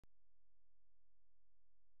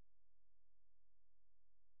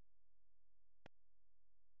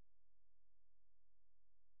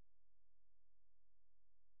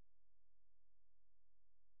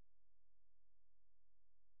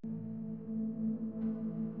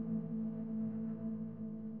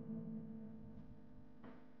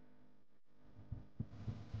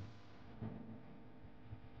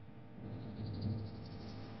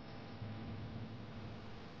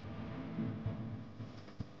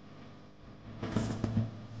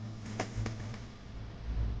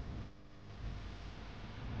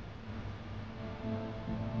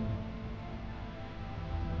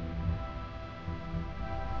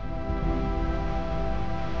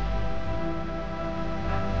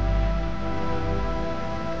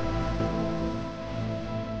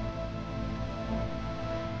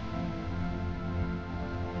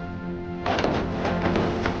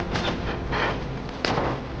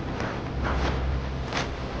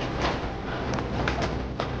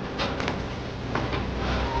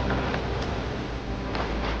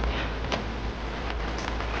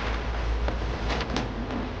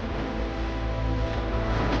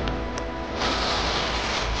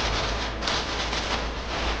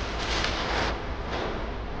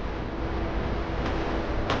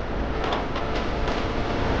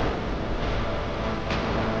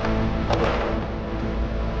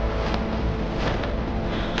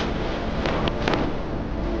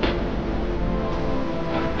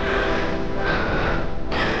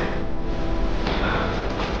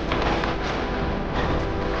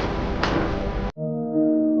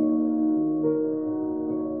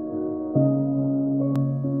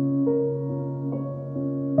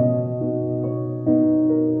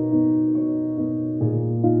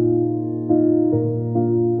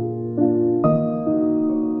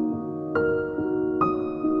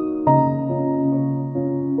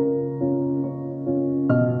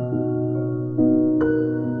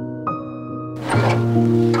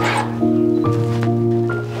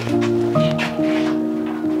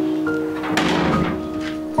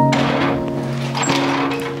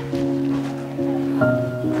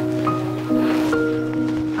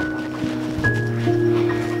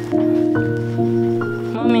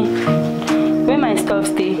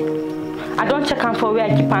am for where I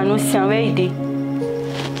keep and no see am where he dey.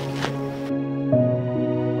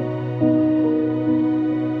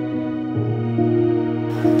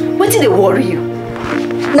 What did they worry you?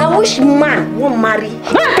 Now which man won't marry?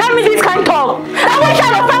 Don't tell me this kind of talk. Now which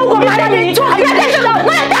kind of man will marry me? I shouldn't talk.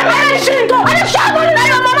 I shouldn't talk.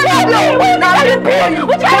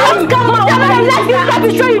 Which kind of scam man? Let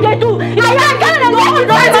me show you they do. I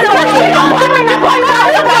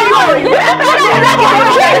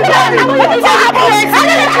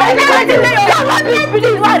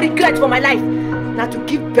can't regret for my life. Now to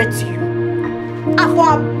give birth to you. I will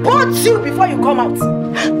abort you before you come out.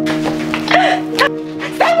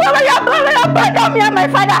 You abandoned me and my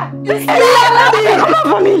father. You slapped me. Come on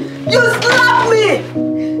for me. You slapped me.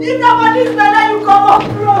 If nobody's better, you come up,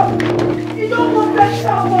 bro. You don't go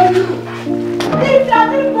better for you. If that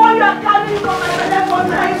is what you are carrying from my father for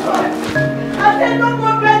 9 months, I said no go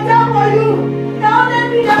better for you. Now let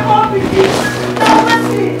me the company. Now let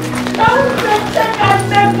me. Now you can take and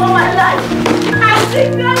make for my life. I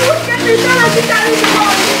think now you can be done and carry me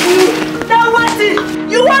for you. Now what is?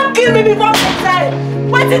 You won't kill me before my time.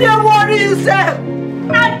 What did you worry yourself?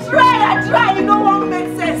 I try, you don't want to make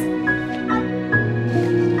sense.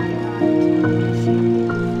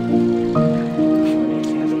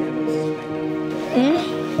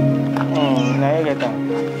 Now you get that.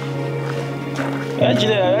 I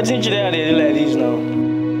think they do like this now.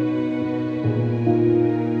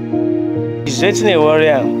 He's getting a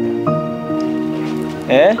warrior.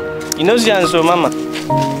 Eh? You know the answer, Mama.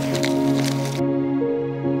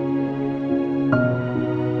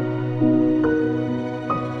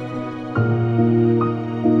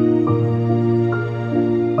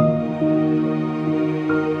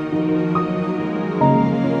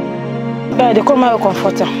 They call my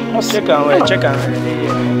comforter. Check out.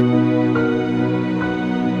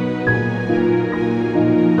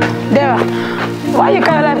 Dera, why you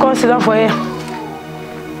can't like consider for here?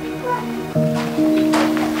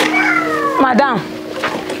 Madam,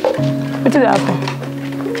 what did happen?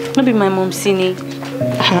 Maybe my mom seen it.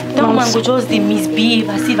 That woman go just misbehave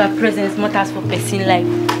as if her presence matters for person life.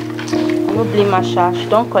 I don't blame her, Sha. She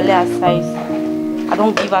don't collect her size. I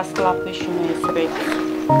don't give her slap where she no expect.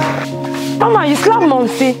 Mama, you slap mom,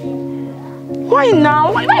 see? Why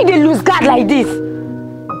now? Why they lose guard like this?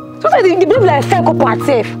 So say they behave like a psychopath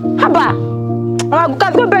safe. Haba, Mama,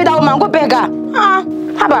 go beg that woman, go beg her.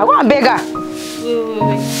 Haba, go and beg her.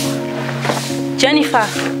 Wait. Jennifer,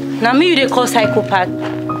 now me you they call psychopath.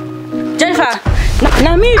 Jennifer,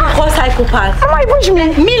 now me you they call psychopath. Mama, you push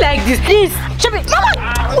me. Me like this, please. Mama.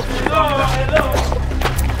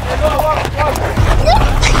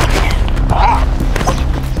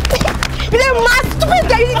 You little mad, stupid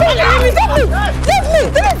guy! Leave me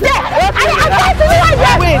there! I can't do it like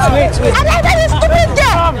that! Wait! I like that stupid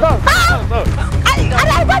guy! I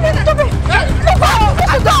like that stupid!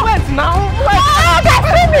 Wait now! That's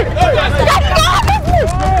me!